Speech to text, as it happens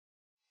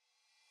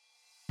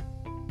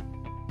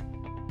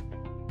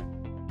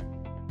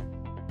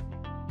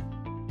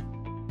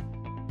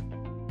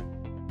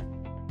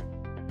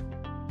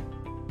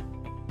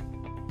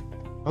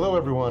Hello,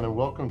 everyone, and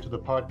welcome to the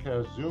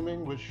podcast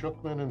Zooming with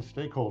Shookman and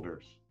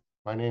Stakeholders.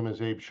 My name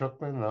is Abe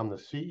Shookman, and I'm the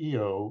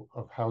CEO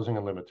of Housing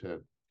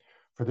Unlimited.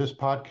 For this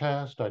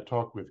podcast, I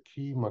talk with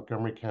key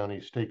Montgomery County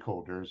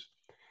stakeholders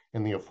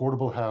in the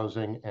affordable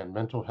housing and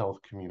mental health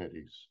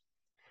communities.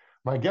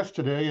 My guest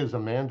today is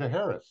Amanda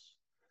Harris.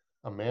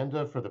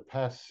 Amanda, for the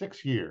past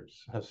 6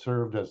 years, has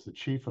served as the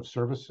Chief of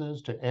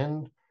Services to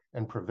End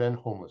and Prevent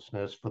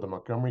Homelessness for the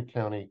Montgomery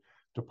County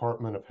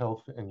Department of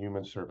Health and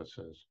Human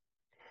Services.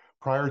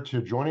 Prior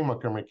to joining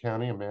Montgomery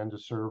County, Amanda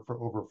served for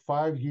over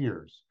 5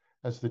 years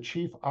as the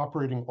Chief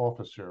Operating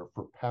Officer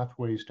for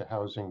Pathways to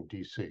Housing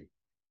DC.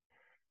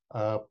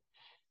 Uh,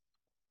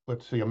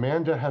 let's see,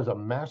 Amanda has a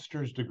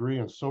master's degree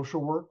in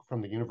social work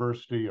from the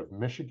University of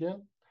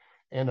Michigan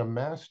and a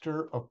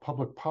Master of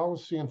Public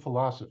Policy and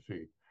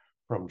Philosophy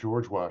from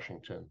George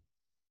Washington.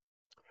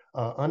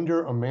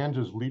 Under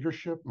Amanda's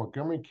leadership,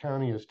 Montgomery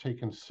County has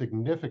taken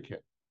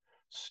significant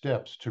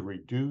steps to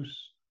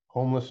reduce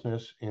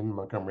homelessness in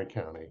Montgomery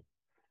County.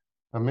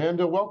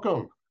 Amanda,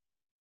 welcome.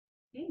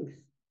 Thanks.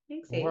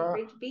 Thanks, Abe. Wow,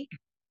 Great to be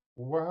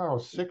wow,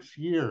 here. 6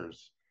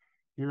 years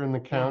here in the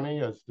Yeah, county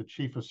as the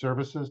Chief of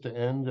Services to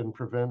End and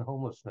Prevent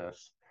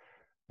Homelessness.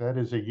 That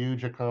is a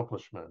huge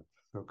accomplishment.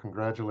 So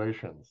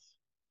congratulations.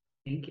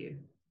 thank you.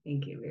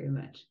 Thank you very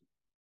much.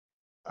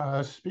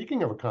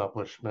 Speaking of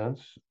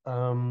accomplishments,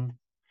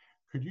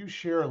 could you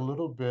share a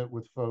little bit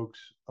with folks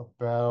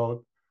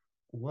about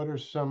what are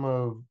some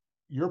of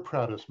your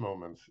proudest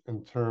moments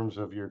in terms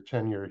of your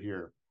tenure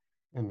here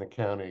in the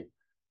county?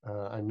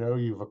 I know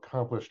you've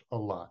accomplished a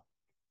lot.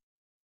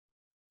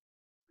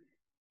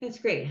 That's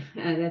great.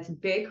 That's a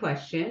big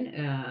question.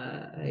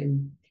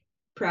 I'm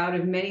proud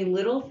of many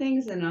little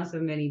things and also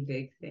many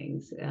big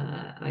things.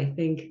 I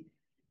think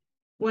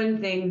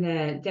one thing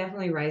that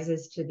definitely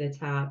rises to the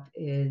top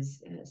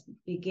is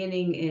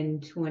beginning in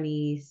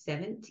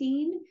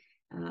 2017,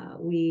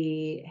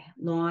 we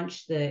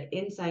launched the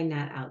Inside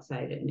Not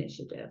Outside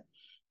initiative.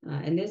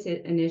 And this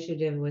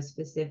initiative was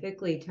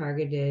specifically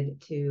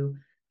targeted to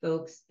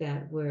folks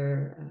that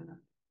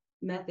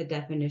met the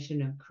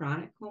definition of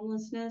chronic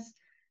homelessness.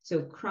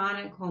 So,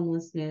 chronic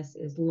homelessness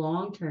is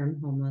long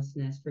term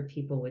homelessness for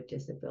people with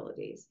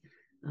disabilities.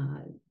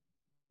 Uh,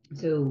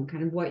 so,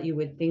 kind of what you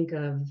would think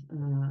of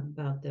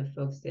about the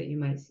folks that you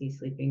might see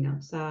sleeping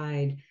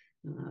outside,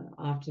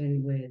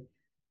 often with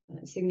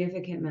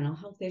significant mental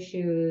health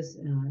issues,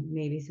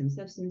 maybe some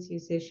substance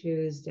use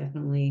issues,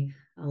 definitely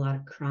a lot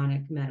of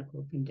chronic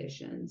medical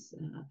conditions.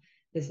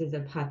 This is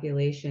a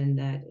population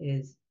that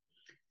is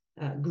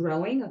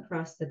growing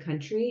across the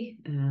country.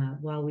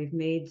 While we've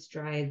made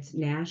strides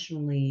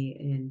nationally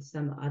in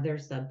some other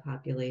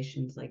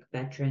subpopulations like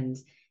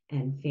veterans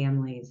and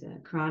families,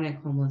 chronic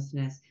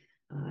homelessness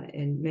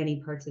in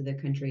many parts of the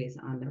country is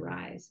on the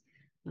rise.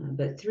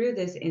 But through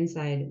this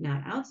Inside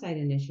Not Outside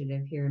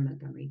initiative here in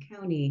Montgomery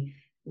County,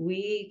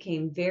 we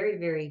came very,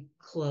 very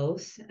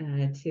close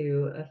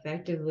to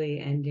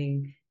effectively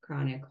ending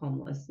chronic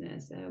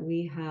homelessness.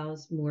 We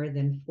house more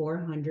than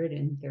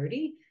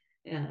 430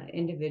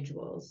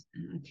 individuals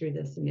through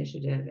this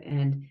initiative.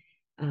 And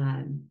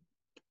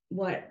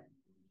what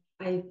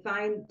I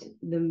find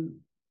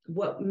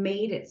what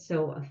made it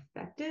so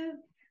effective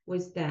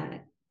was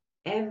that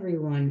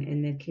everyone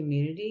in the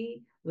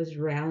community was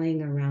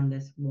rallying around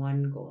this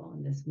one goal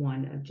and this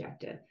one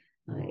objective.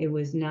 It Mm.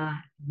 was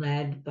not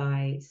led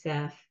by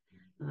SEF.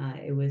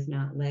 It was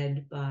not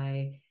led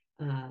by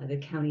the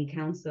county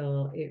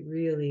council. It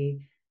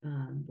really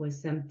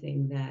was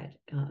something that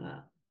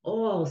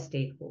all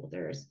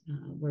stakeholders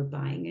were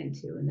buying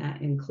into, and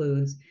that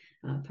includes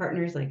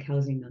partners like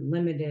Housing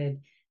Unlimited,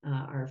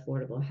 our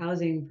affordable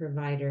housing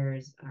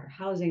providers, our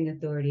housing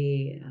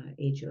authority,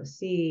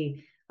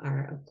 HOC,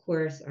 of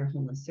course, our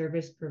homeless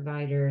service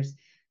providers,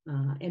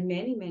 and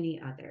many, many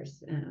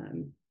others.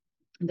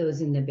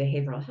 Those in the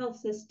behavioral health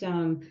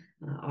system,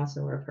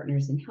 also our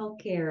partners in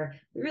healthcare.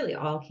 We really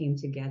all came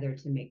together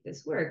to make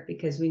this work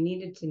because we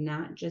needed to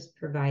not just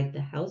provide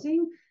the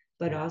housing,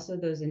 but Mm. also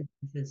those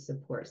intensive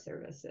support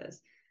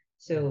services.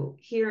 So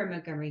here in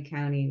Montgomery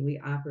County, we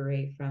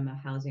operate from a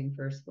housing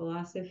first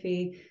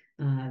philosophy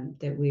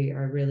that we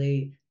are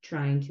really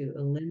trying to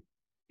eliminate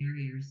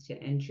barriers to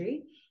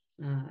entry,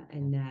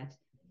 and that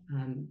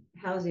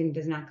housing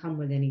does not come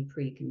with any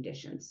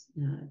preconditions,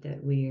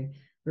 that we're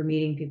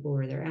meeting people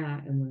where they're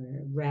at and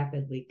we're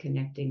rapidly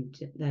connecting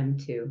them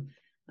to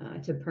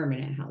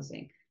permanent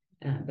housing.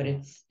 But Mm.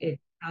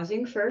 it's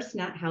housing first,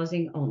 not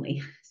housing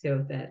only.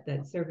 So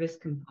that service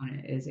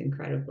component is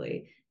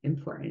incredibly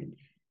important.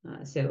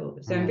 So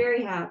I'm Mm.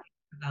 very happy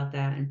about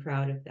that and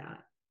proud of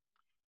that.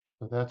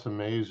 So that's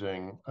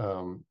amazing.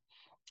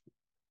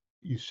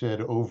 You said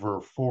over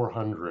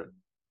 400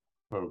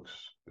 folks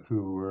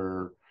who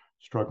were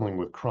struggling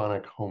with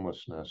chronic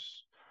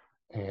homelessness,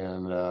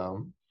 and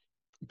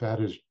that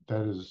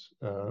is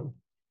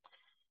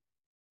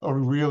a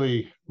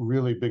really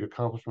really big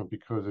accomplishment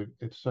because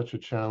it's such a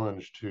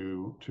challenge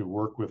to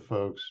work with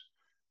folks,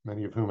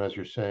 many of whom, as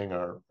you're saying,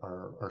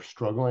 are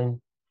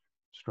struggling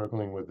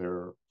with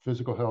their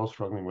physical health,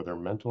 struggling with their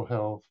mental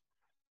health,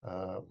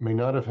 may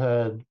not have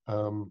had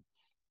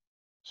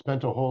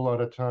spent a whole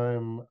lot of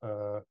time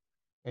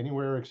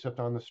anywhere except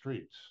on the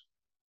streets,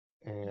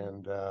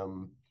 and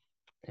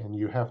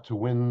you have to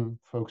win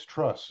folks'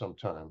 trust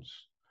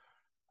sometimes.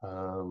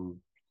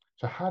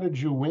 So how did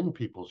you win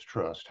people's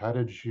trust? How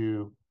did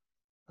you,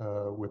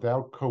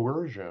 without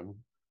coercion,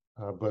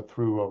 but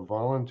through a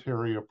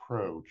voluntary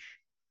approach,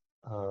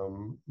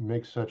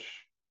 make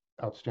such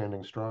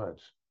outstanding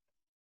strides?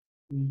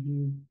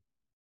 Mhm.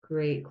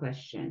 Great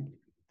question.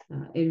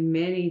 In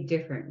many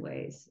different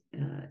ways.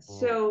 Mm,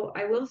 So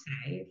I will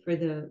say, for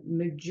the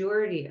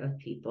majority of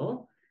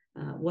people,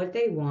 what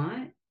they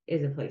want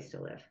is a place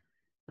to live.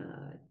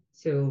 Uh,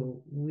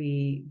 so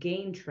we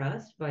gain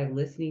trust by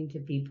listening to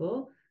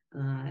people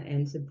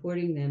and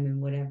supporting them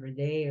in whatever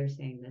they are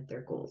saying that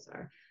their goals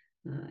are.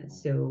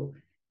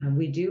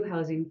 We do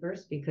housing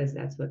first because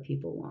that's what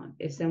people want.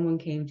 If someone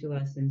came to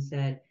us and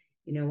said,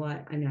 you know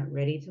what, I'm not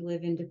ready to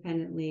live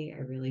independently.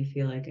 I really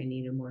feel like I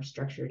need a more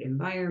structured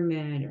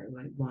environment, or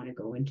I want to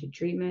go into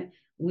treatment,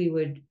 we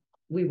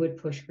would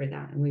push for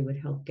that and we would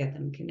help get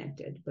them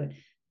connected. But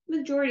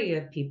majority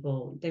of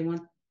people, they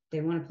want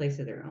a place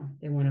of their own.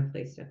 They want a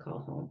place to call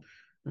home.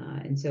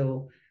 And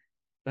so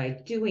by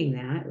doing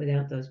that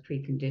without those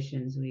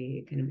preconditions,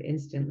 we kind of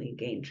instantly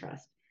gain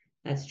trust.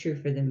 That's true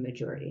for the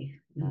majority.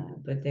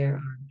 mm, But there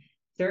are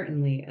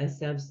certainly a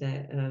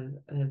subset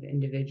of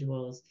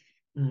individuals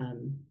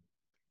um,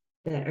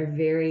 that are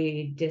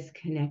very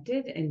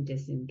disconnected and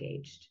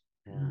disengaged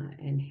mm,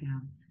 and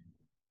have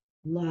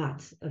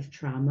lots of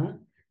trauma,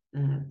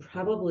 mm,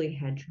 probably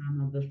had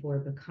trauma before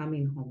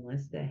becoming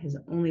homeless that has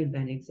only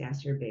been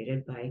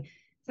exacerbated by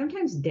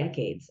sometimes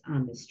decades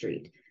on the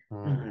street,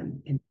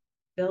 mm, and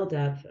build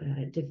up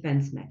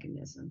defense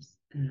mechanisms.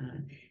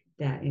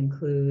 That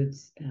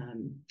includes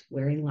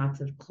wearing lots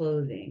of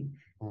clothing,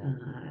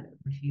 mm,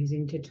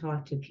 refusing to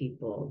talk to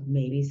people,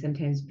 maybe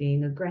sometimes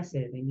being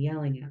aggressive and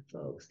yelling at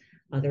folks,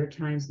 other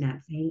times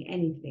not saying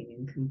anything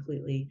and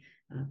completely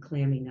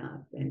clamming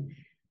up. And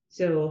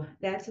so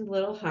that's a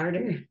little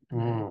harder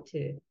mm,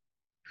 to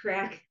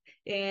crack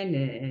in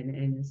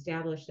and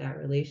establish that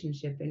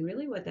relationship. And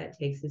really, what that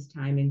takes is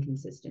time and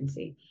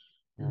consistency.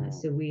 mm,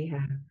 So we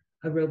have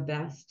a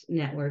robust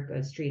network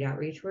of street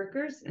outreach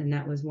workers, and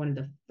that was one of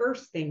the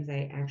first things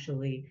I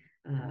actually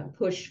mm,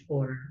 pushed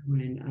for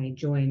when I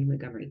joined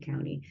Montgomery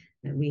County.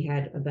 That we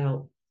had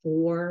about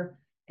 4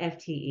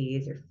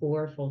 FTEs, or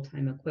 4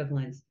 full-time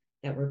equivalents,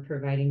 that were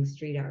providing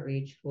street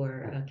outreach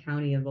for mm, a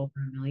county of over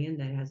 1 million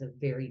that has a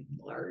very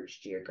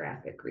large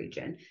geographic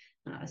region.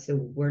 So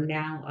we're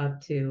now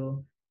up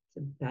to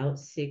about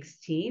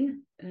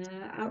 16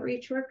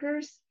 outreach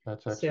workers.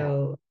 that's excellent.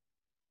 So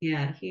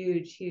yeah,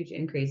 huge, huge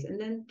increase. And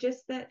then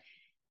just that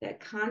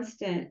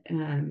constant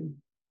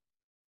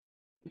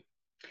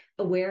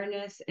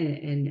awareness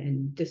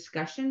and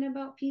discussion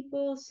about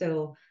people.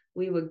 So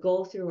we would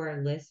go through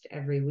our list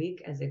every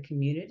week as a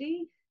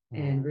community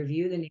and Mm,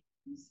 review the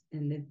names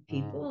and the mm,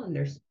 people and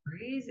their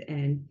stories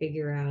and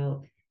figure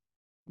out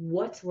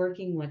what's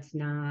working, what's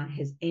not.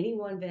 Has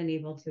anyone been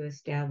able to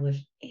establish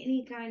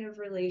any kind of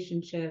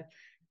relationship?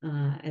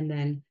 And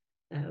then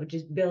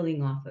just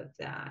building off of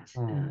that.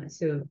 mm.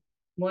 So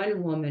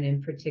one woman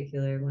in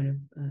particular,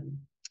 one of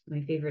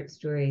my favorite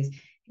stories,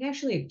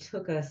 it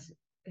took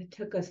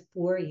us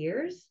 4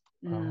 years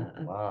Oh,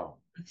 wow.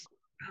 of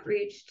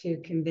outreach to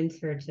convince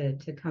her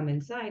to come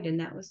inside. And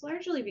that was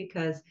largely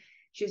because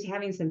she was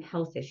having some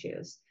health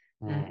issues.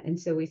 Mm, And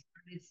so we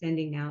started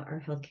sending out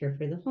our healthcare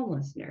for the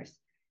homeless nurse,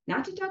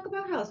 not to talk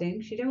about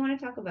housing. She didn't want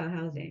to talk about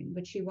housing,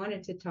 but she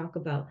wanted to talk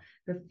about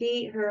her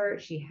feet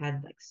hurt. She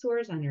had like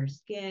sores on her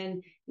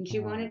skin, and she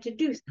mm, wanted to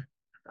do something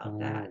about mm,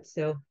 that.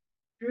 So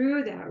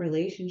through that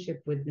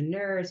relationship with the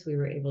nurse, we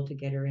were able to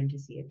get her in to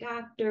see a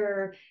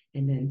doctor.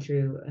 And then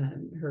through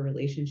her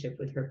relationship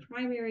with her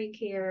primary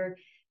care,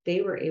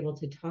 they were able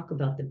to talk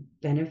about the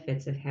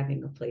benefits of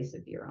having a place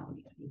of your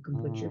own. You can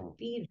put your mm,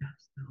 feet up,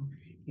 so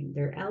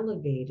they're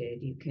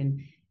elevated. You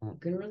can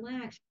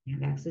relax. You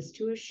have access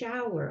to a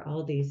shower.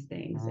 All these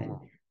things, and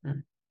mm. uh,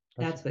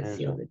 That's that's what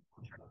sealed amazing. it.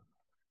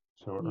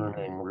 So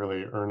Yeah.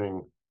 really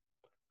earning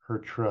her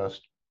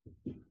trust,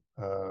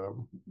 uh,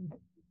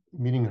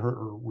 meeting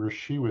her where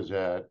she was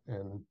at,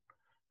 and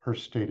her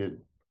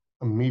stated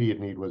immediate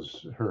need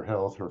was her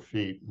health, her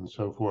feet, and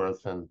so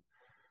forth. And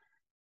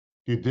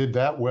you did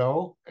that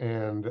well,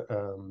 and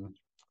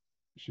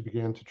she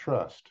began to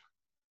trust,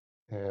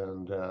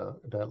 and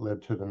that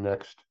led to the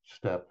next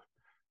step.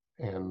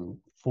 And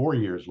 4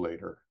 years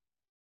later,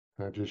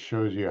 and it just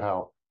shows you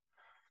how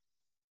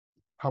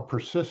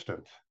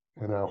persistent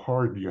and how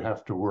hard you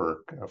have to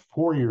work.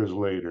 4 years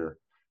later,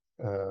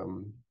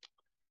 um,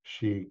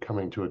 she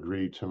coming to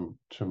agree to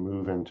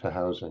move into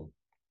housing.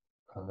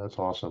 That's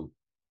awesome.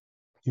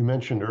 You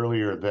mentioned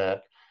earlier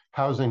that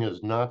housing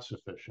is not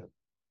sufficient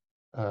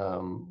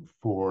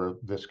for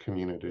this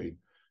community,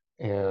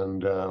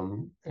 and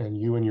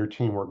you and your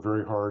team work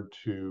very hard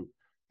to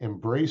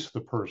embrace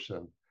the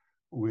person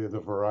with a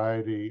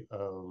variety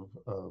of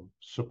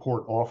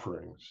support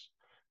offerings.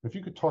 If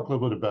you could talk a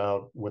little bit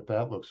about what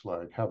that looks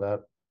like, how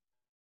that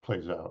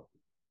plays out.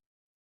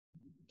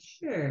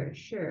 Sure,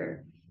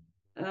 sure.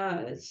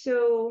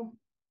 So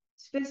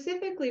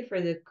specifically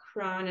for the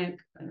chronic,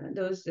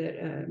 those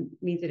that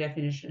meet the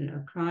definition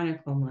of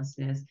chronic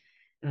homelessness,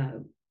 uh,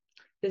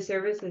 the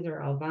services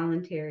are all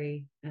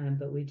voluntary,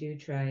 but we do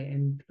try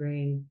and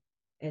bring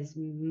as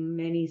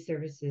many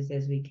services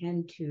as we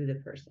can to the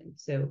person.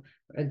 So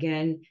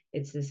again,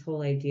 it's this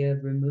whole idea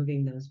of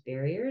removing those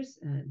barriers.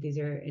 These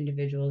are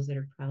individuals that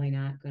are probably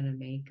not going to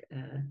make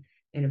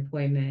an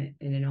appointment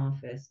in an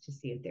office to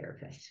see a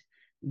therapist.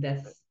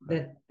 That's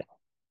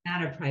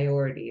not a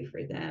priority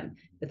for them,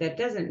 but that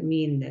doesn't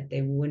mean that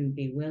they wouldn't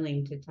be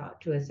willing to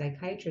talk to a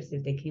psychiatrist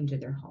if they came to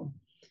their home.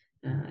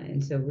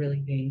 And so really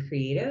being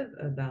creative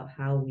about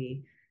how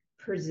we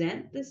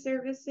present the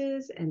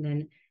services and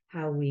then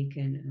how we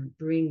can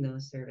bring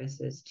those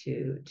services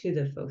to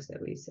the folks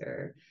that we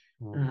serve.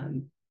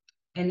 Um,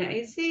 and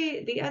I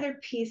say the other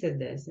piece of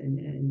this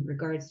in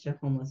regards to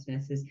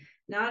homelessness is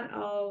not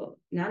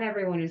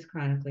everyone is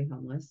chronically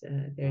homeless.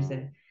 There's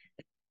a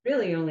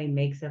really only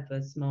makes up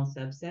a small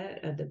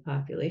subset of the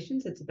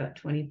population. So it's about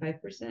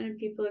 25% of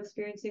people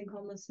experiencing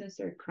homelessness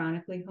are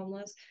chronically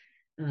homeless.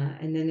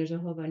 And then there's a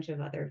whole bunch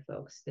of other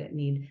folks that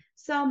need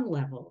some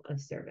level of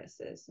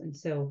services. And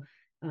so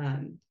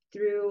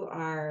through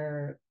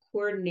our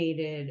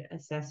coordinated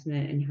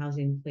assessment and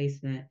housing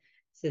placement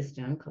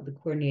system called the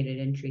coordinated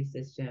entry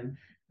system,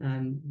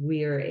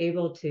 we are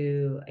able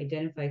to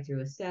identify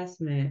through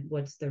assessment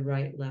what's the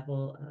right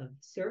level of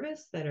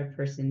service that a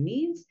person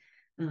needs,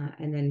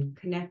 and then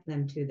connect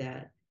them to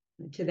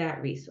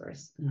that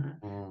resource,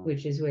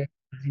 which is where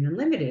Housing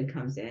Unlimited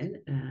comes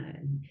in.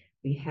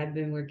 We have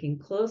been working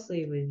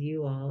closely with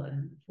you all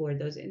for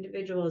those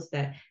individuals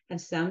that have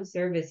some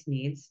service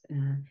needs,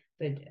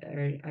 but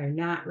are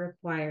not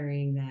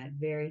requiring that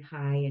very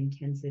high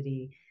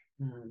intensity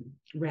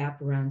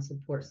wraparound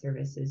support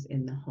services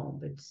in the home,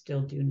 but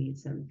still do need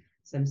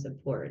some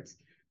supports.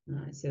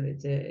 So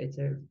it's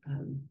a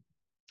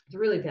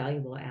really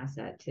valuable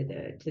asset to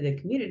the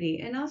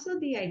community, and also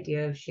the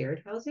idea of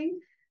shared housing.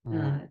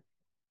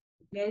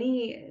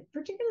 Many,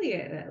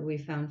 particularly we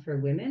found for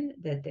women,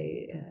 that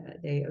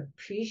they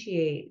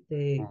appreciate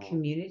the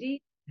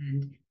community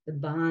and the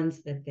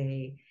bonds that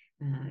they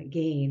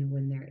gain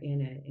when they're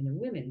in a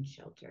women's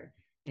shelter.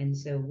 And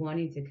so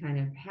wanting to kind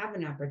of have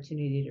an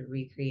opportunity to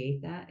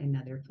recreate that in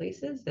other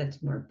places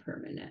that's more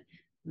permanent.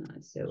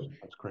 So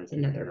that's great. It's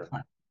another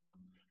plan.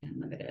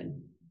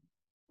 Unlimited.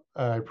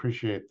 I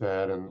appreciate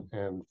that.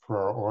 And for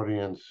our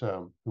audience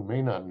who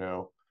may not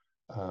know,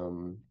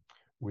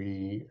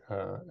 we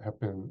have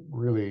been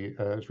really,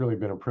 it's really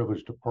been a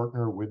privilege to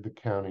partner with the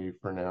county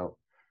for now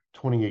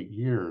 28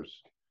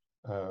 years.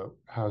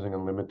 Housing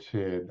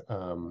Unlimited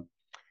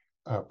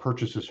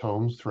purchases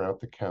homes throughout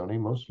the county,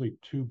 mostly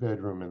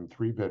 2-bedroom and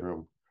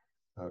 3-bedroom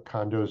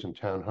condos and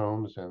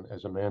townhomes. And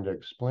as Amanda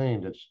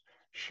explained, it's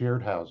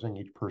shared housing.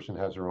 Each person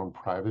has their own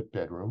private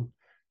bedroom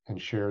and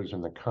shares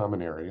in the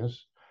common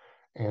areas.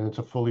 And it's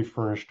a fully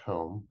furnished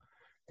home.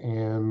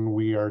 And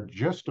we are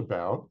just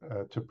about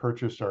to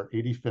purchase our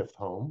 85th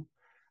home.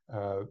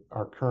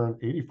 Our current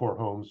 84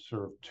 homes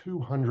serve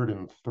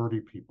 230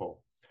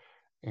 people.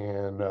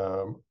 And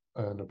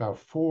about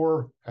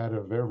 4 out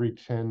of every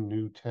 10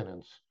 new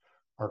tenants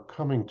are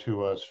coming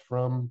to us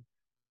from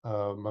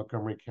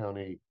Montgomery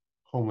County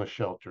homeless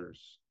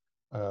shelters.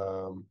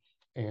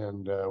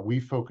 And we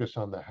focus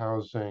on the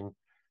housing,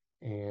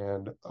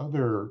 and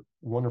other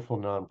wonderful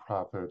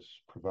nonprofits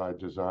provide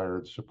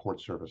desired support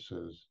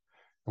services.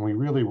 And we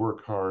really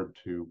work hard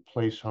to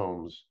place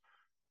homes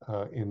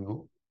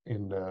in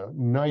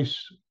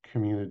nice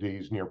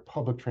communities near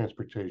public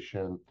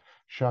transportation,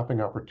 shopping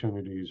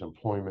opportunities,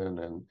 employment,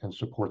 and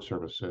support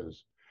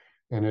services.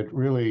 And it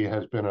really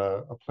has been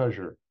a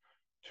pleasure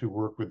to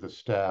work with the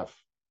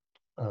staff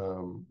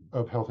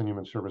of Health and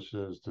Human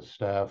Services, the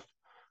staff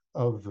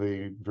of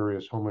the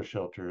various homeless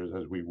shelters,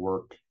 as we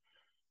work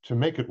to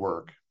make it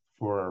work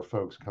for our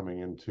folks coming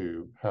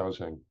into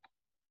housing.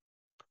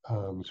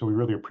 So we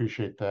really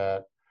appreciate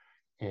that.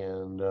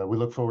 And we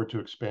look forward to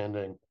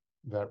expanding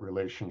that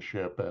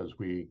relationship as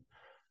we,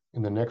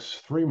 in the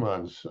next 3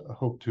 months,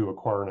 hope to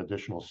acquire an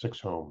additional 6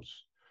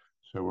 homes.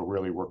 So we're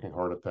really working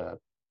hard at that.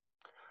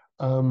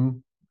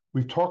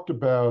 We've talked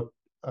about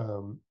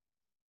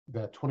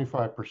that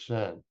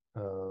 25%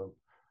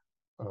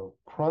 of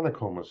chronic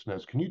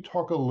homelessness. Can you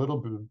talk a little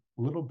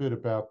bit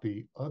about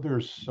the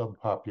other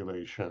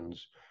subpopulations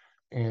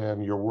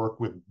and your work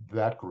with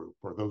that group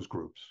or those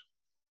groups?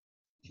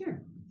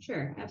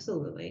 Sure,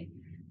 absolutely.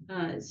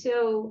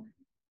 So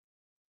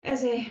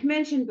as I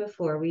mentioned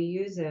before, we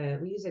use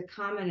a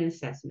common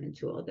assessment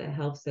tool that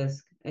helps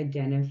us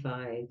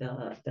identify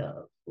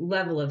the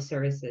level of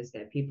services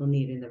that people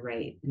need in the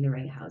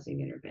right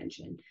housing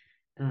intervention.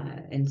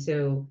 And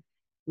so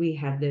we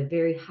have the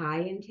very high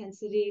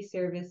intensity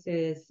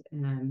services,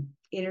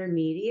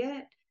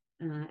 intermediate,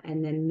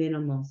 and then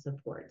minimal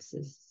supports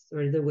is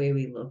sort of the way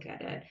we look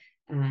at it.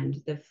 And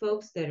the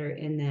folks that are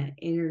in that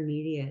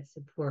intermediate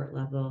support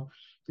level,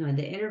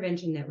 the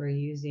intervention that we're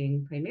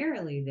using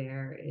primarily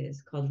there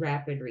is called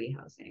rapid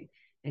rehousing.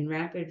 And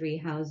rapid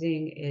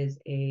rehousing is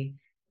a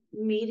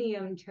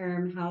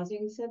medium-term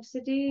housing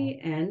subsidy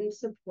and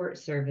support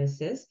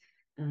services,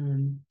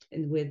 and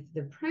with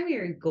the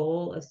primary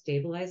goal of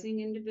stabilizing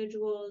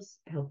individuals,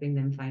 helping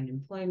them find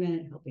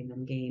employment, helping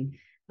them gain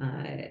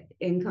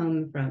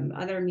income from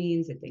other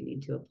means if they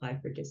need to apply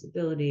for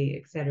disability,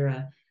 et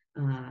cetera,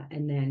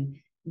 and then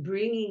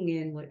bringing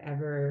in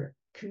whatever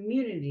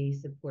community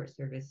support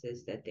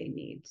services that they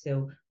need.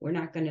 So we're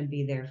not going to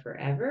be there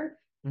forever.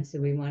 So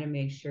we want to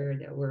make sure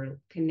that we're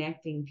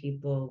connecting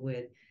people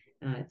with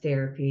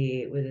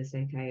therapy, with a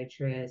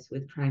psychiatrist,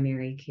 with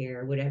primary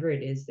care, whatever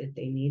it is that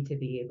they need to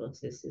be able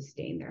to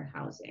sustain their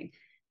housing.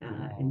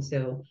 And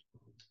so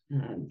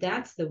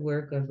that's the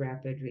work of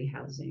rapid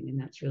rehousing, and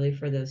that's really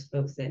for those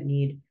folks that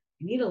need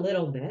a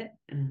little bit,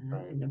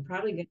 and they're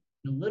probably going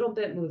to need a little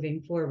bit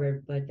moving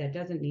forward, but that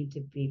doesn't need to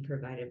be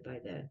provided by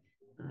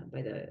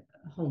the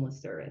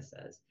homeless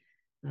services.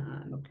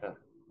 Okay.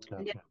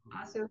 And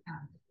Gotcha.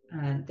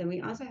 then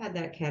we also had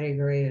that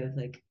category of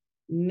like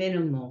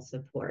minimal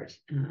support.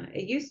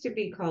 It used to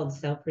be called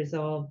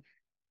self-resolve.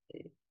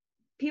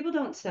 People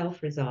don't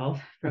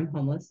self-resolve from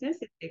homelessness.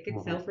 If they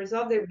could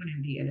self-resolve, they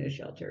wouldn't be in a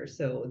shelter.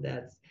 So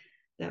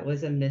that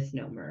was a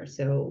misnomer.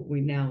 So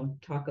we now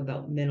talk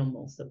about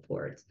minimal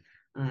supports.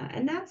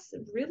 And that's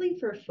really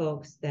for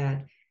folks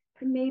that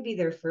may be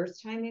their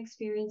first time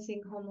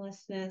experiencing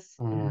homelessness.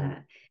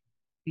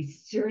 We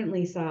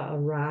certainly saw a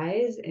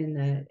rise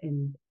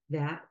in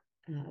that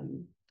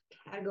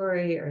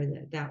category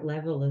or that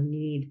level of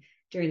need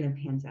during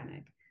the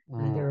pandemic.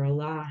 There were a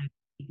lot of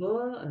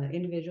people,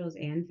 individuals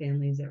and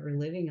families that were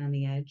living on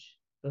the edge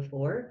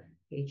before,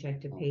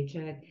 paycheck to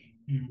paycheck,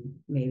 and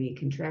maybe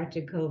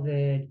contracted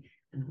COVID.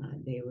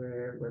 They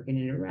were working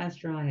in a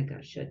restaurant, it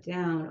got shut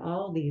down,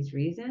 all these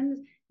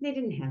reasons. They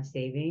didn't have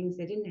savings,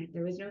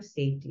 there was no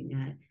safety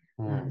net.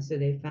 So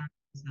they found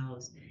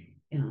themselves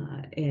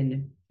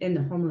in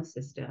the homeless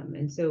system.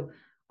 And so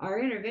our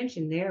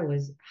intervention there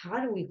was, how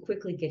do we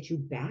quickly get you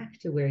back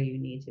to where you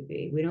need to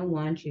be? We don't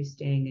want you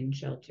staying in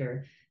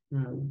shelter.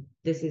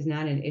 This is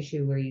not an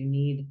issue where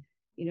you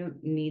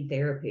don't need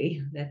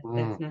therapy. That's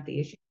not the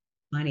issue.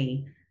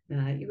 Money.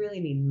 You really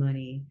need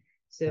money.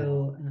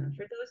 So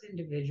for those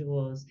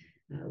individuals,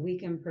 we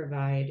can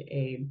provide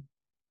a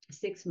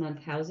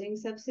 6-month housing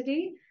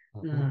subsidy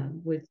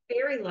with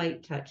very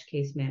light touch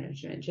case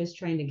management, just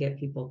trying to get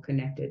people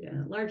connected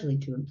largely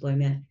to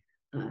employment.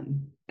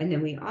 And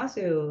then we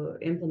also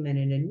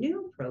implemented a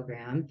new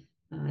program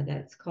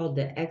that's called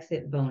the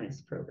Exit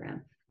Bonus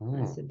Program.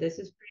 So this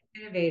is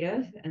pretty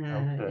innovative,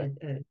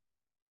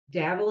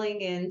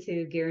 dabbling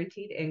into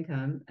guaranteed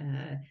income.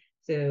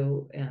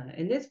 So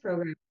in this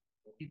program,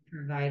 we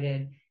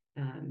provided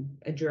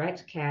a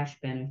direct cash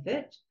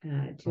benefit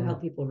to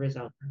help people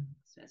resolve their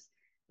homelessness.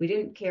 We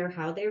didn't care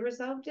how they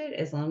resolved it.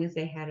 As long as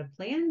they had a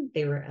plan,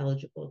 they were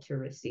eligible to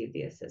receive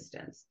the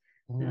assistance.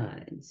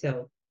 And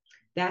so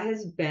that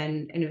has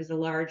been, and it was a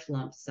large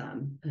lump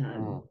sum.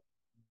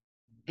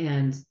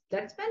 And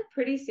that's been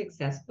pretty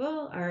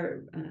successful.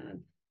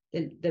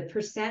 The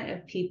percent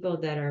of people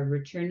that are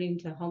returning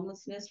to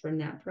homelessness from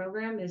that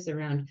program is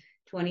around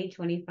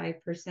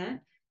 20-25%.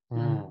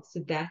 So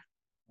that's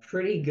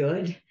pretty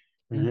good.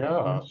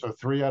 So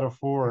 3 out of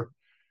 4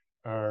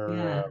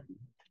 are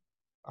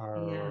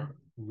yeah.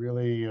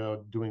 really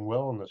doing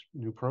well in this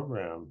new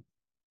program.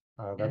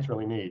 That's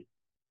really neat.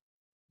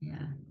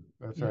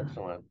 That's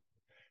excellent.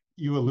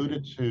 You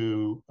alluded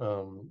to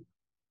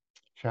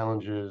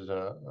challenges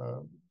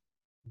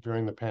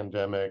during the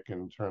pandemic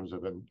in terms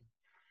of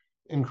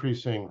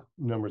increasing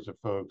numbers of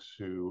folks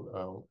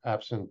who,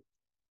 absent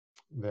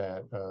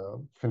that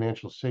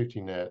financial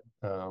safety net,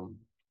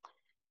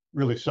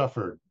 really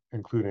suffered,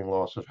 including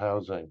loss of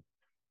housing.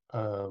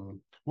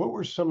 What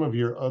were some of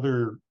your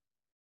other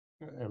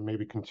and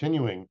maybe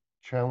continuing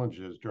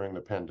challenges during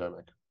the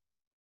pandemic?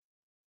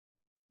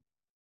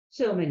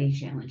 So many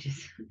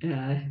challenges.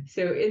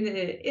 So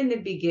in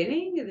the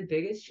beginning, the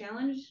biggest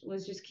challenge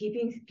was just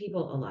keeping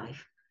people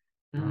alive.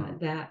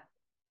 That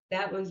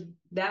was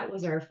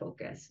our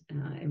focus,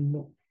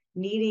 and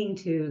needing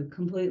to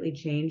completely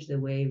change the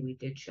way we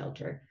did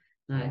shelter.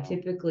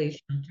 Typically,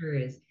 shelter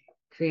is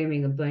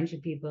cramming a bunch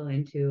of people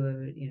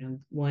into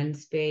one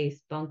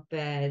space, bunk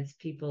beds.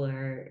 People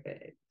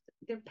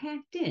they're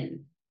packed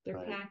in.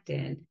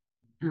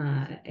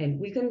 And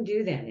we couldn't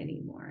do that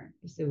anymore.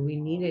 So we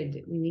needed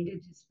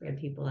to spread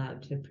people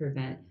out to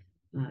prevent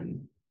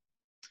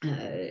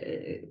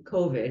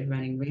COVID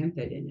running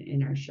rampant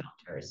in our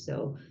shelters.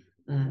 So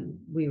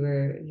we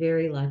were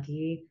very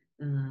lucky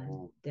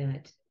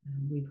that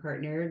we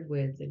partnered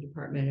with the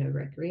Department of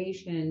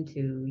Recreation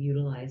to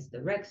utilize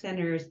the rec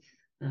centers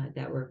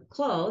that were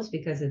closed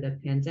because of the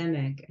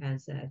pandemic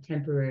as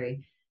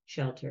temporary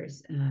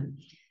shelters.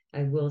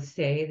 I will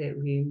say that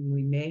we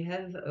may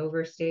have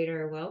overstayed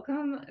our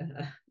welcome.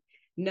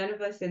 None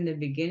of us in the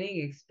beginning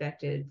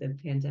expected the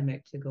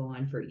pandemic to go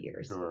on for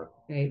years.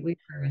 Right? We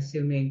were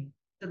assuming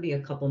it'll be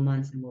a couple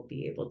months and we'll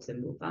be able to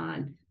move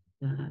on.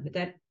 But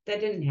that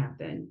didn't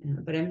happen.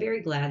 But I'm very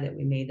glad that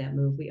we made that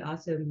move. We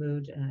also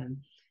moved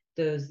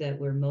those that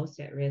were most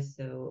at risk,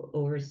 so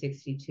over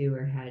 62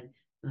 or had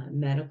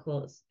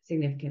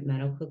significant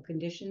medical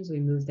conditions, we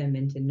moved them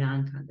into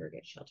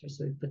non-congregate shelters.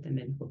 So we put them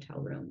in hotel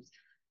rooms.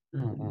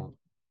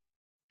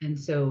 And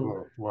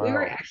so we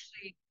were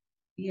actually,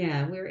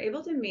 we were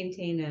able to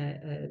maintain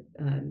a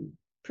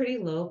pretty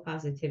low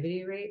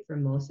positivity rate for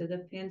most of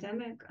the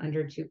pandemic,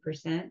 under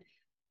 2%.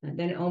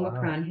 Then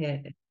Omicron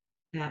hit,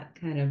 that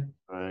kind of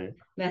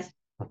messed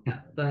up.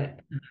 But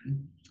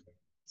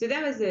so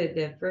that was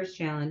the first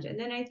challenge. And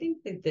then I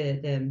think that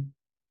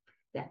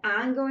the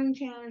ongoing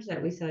challenge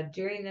that we saw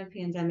during the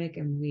pandemic,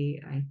 and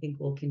I think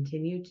will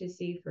continue to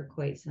see for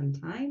quite some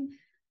time,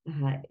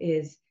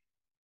 is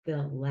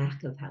the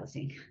lack of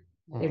housing.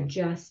 There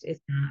just is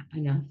not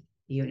enough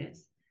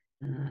units.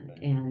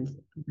 And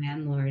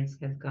landlords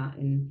have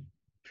gotten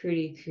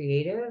pretty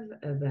creative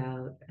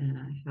about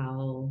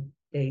how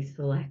they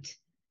select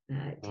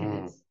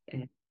tenants.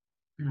 And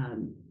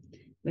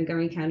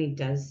Montgomery County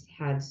does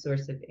have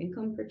source of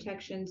income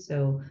protection,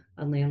 so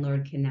a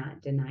landlord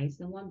cannot deny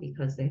someone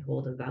because they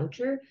hold a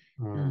voucher.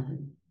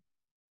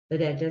 But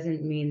that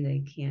doesn't mean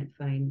they can't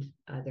find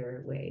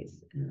other ways.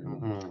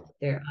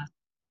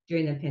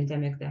 During the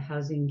pandemic, the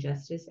Housing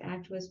Justice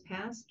Act was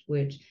passed,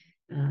 which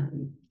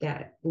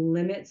that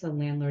limits a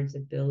landlord's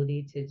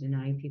ability to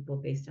deny people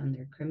based on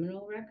their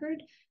criminal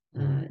record.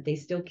 They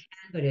still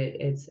can, but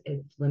it's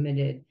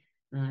limited.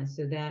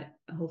 So that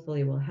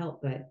hopefully will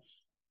help. But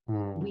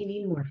we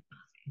need more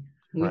housing.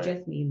 We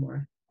just need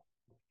more.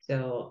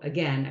 So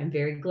again, I'm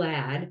very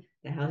glad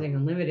that Housing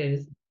Unlimited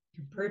is to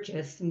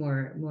purchase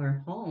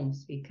more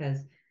homes, because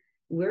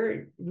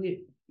there's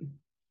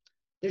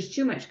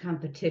too much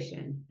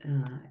competition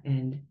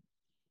and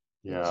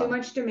too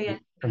much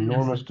demand.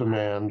 Enormous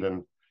demand,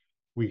 and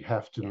we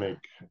have to make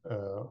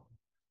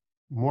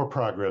more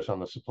progress on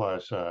the supply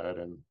side.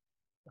 And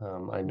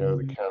I know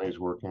the county is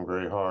working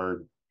very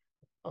hard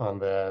on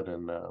that,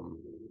 and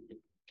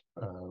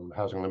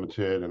Housing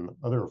Limited and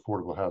other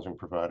affordable housing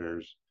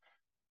providers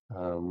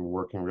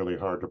working really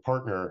hard to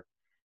partner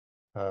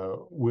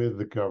with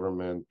the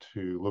government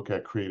to look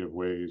at creative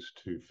ways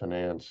to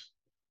finance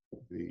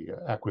the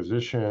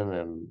acquisition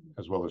and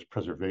as well as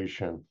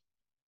preservation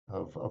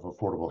of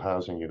affordable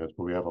housing units.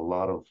 But we have a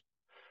lot of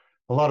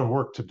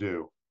work to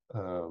do.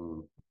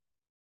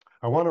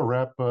 I want to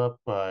wrap up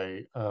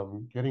by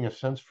getting a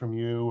sense from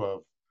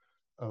you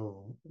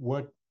of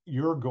what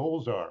your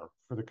goals are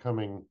for the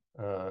coming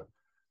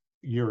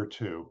year or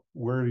two.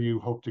 Where do you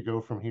hope to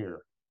go from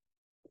here?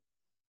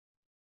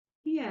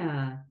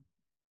 Yeah,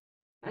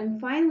 I'm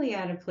finally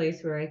at a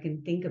place where I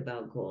can think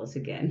about goals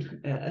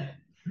again.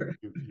 For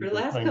the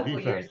last couple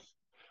of years,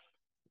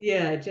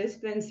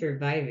 just been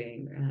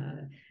surviving.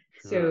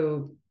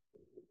 So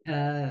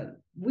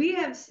we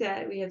have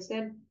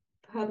said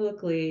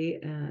publicly,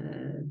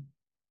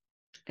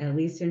 at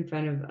least in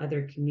front of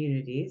other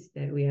communities,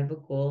 that we have a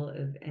goal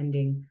of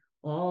ending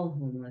all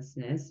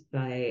homelessness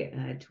by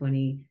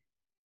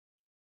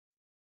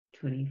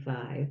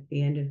 2025,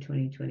 the end of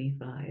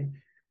 2025.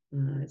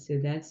 So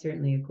that's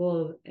certainly a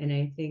goal. And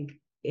I think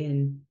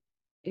in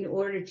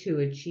order to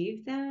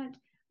achieve that,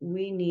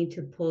 we need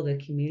to pull the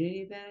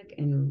community back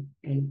and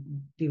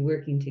be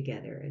working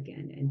together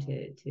again, and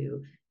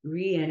to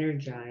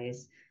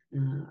re-energize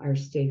our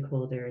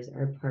stakeholders,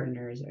 our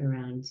partners,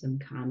 around some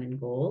common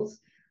goals.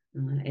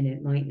 And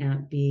it may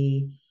not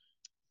be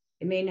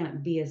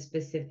a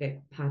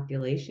specific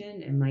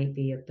population. It might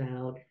be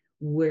about,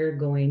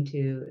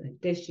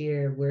 this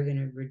year, we're going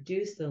to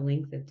reduce the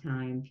length of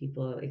time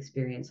people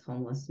experience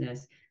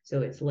homelessness,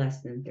 so it's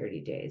less than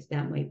 30 days.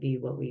 That might be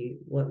what we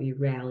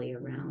rally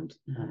around.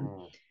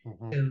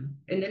 So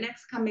in the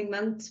next coming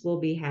months, we'll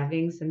be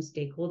having some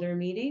stakeholder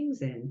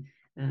meetings and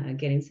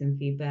getting some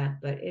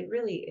feedback. But it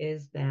really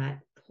is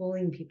that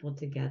pulling people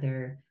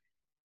together,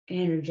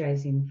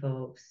 energizing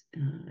folks,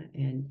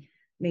 and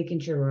making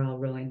sure we're all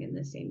rowing in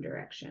the same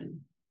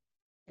direction.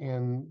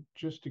 And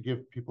just to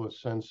give people a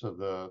sense of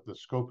the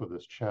scope of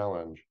this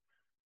challenge,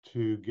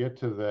 to get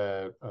to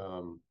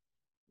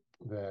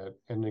that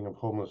ending of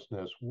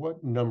homelessness,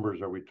 what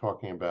numbers are we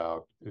talking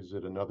about? Is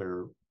it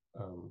another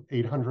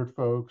 800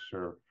 folks,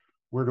 or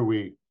what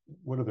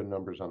are the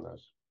numbers on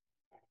this?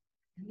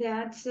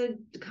 That's a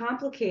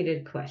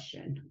complicated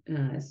question.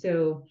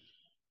 So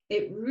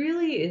it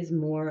really is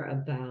more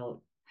about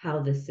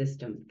how the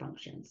system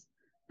functions.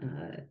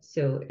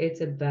 So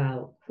it's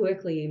about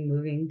quickly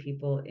moving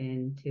people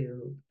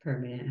into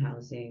permanent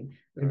housing,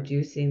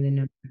 reducing the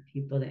number of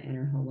people that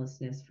enter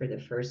homelessness for the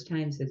first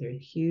time. So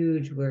there's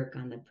huge work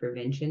on the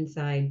prevention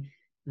side,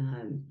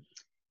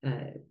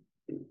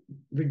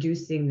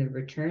 reducing the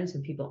return, so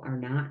people are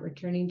not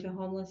returning to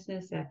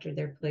homelessness after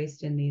they're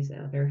placed in these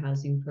other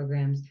housing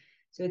programs.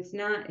 So it's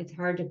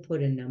hard to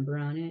put a number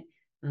on it.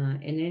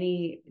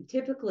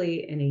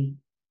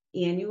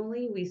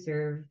 Annually, we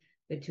serve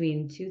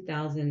between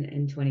 2,000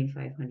 and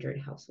 2,500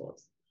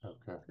 households.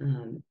 Okay.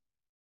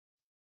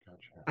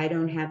 Gotcha. I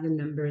don't have the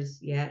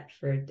numbers yet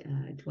for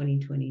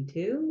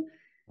 2022.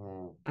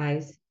 I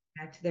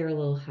suspect they're a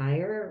little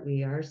higher.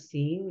 We are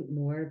seeing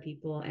more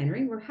people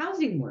entering. We're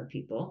housing more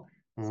people.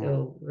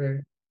 So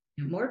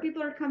more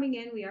people are coming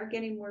in. We are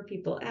getting more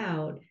people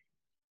out,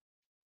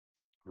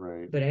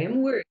 Right. but I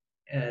am worried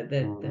that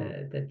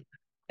Mm-hmm. the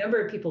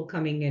number of people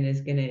coming in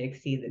is going to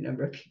exceed the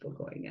number of people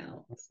going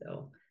out.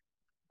 So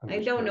I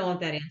don't Understood. know if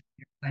that answers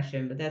your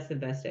question, but that's the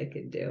best I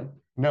could do.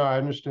 No, I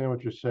understand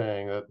what you're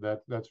saying.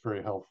 That's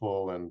very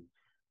helpful, and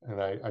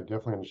I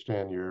definitely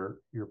understand your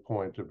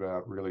point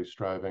about really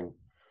striving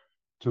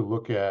to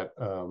look at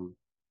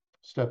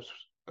steps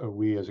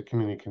we as a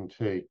community can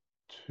take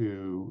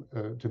to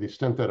the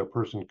extent that a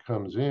person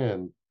comes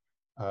in,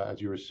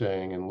 as you were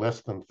saying, in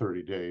less than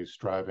 30 days,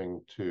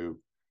 striving to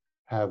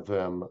have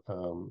them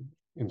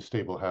in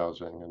stable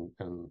housing,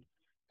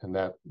 and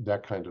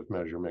that kind of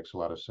measure makes a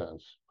lot of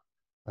sense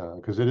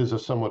because it is a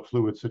somewhat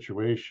fluid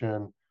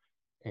situation,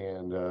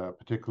 and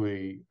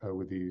particularly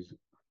with these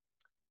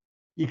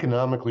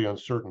economically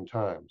uncertain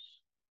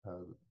times.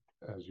 Uh,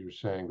 as you're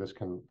saying, this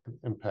can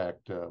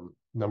impact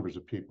numbers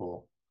of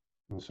people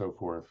and so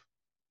forth.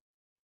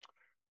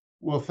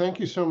 Well, thank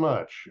you so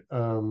much.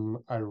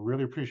 I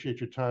really appreciate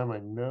your time. I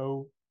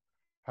know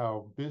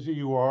how busy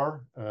you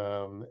are,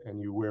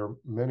 and you wear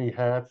many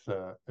hats.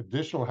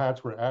 Additional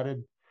hats were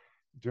added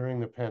during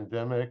the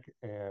pandemic,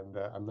 and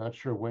I'm not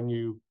sure when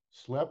you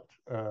slept,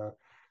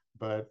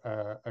 but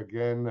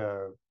again,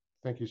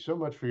 thank you so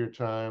much for your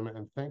time,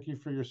 and thank you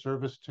for your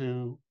service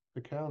to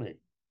the county.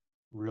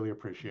 Really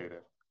appreciate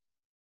it.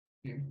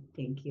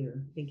 Thank you.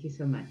 Thank you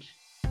so much.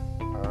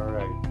 All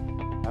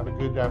right. Have a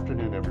good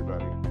afternoon,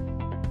 everybody.